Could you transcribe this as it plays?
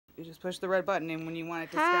You just push the red button, and when you want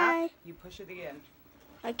it to Hi. stop, you push it again.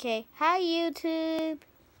 Okay. Hi, YouTube.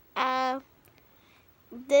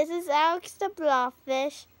 This is Alex the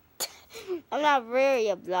Blobfish. I'm not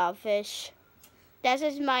really a blobfish. This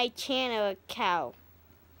is my channel account.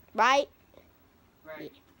 Right?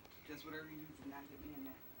 Right. Just whatever you use, and not get me in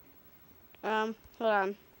there. Hold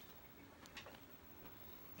on.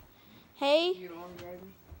 Hey. You don't want to drive me?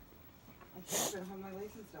 I can't have my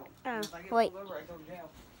license though. Oh, If I get wait. pulled over, I go to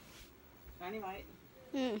jail. Shiny might.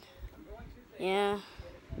 Yeah.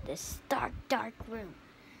 This dark room.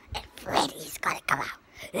 And Freddy's gonna come out.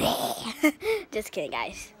 Just kidding,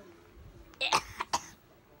 guys.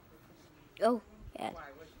 Oh, yeah.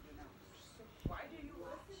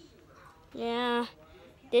 Yeah.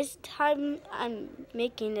 This time I'm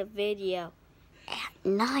making a video at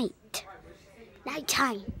night.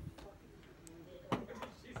 Nighttime.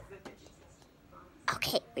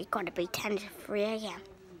 Okay, we're going to pretend it's 3 a.m.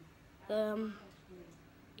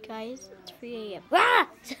 Guys, it's 3 a.m. Ah!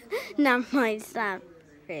 Not my stop.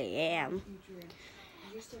 3 a.m.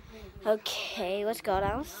 Okay, let's go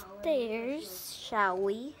downstairs, shall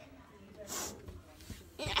we?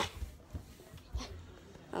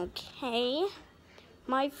 Okay.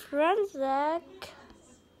 My friend Zach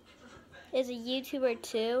is a YouTuber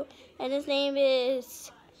too, and his name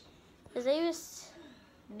is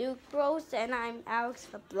Nuke Bros, and I'm Alex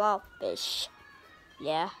the Blobfish.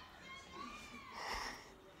 Yeah.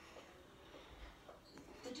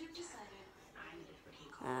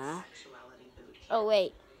 Oh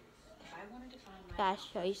wait. Gotta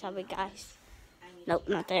show you something, guys. Nope,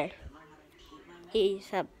 not there.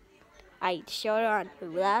 I showed on the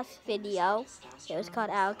last video. It was called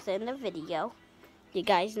Alex in the video. You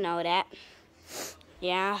guys know that.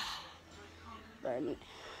 Yeah. But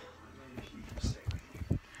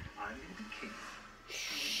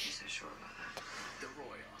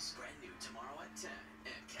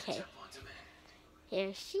okay.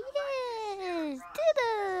 Here she is.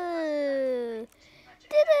 Doo-doo.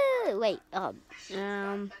 Doo-doo. Wait, not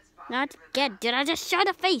again. Did I just show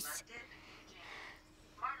the face?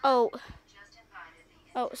 Oh,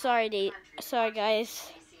 sorry,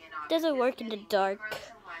 guys. It doesn't work in the dark.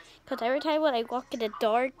 Because every time when I walk in the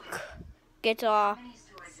dark, gets all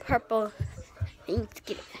purple things.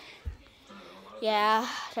 Yeah,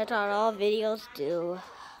 that's what all videos do.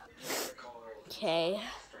 Okay.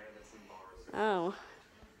 Oh.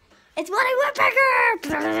 It's Bloody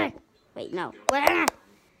Woodpecker! Wait, no.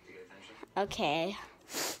 Okay. Okay.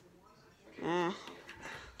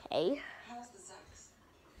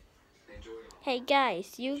 Hey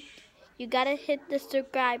guys, you gotta hit the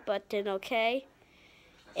subscribe button, okay?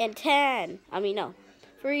 And 3,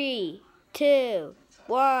 2,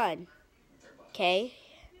 1. Okay.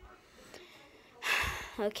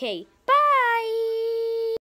 Okay,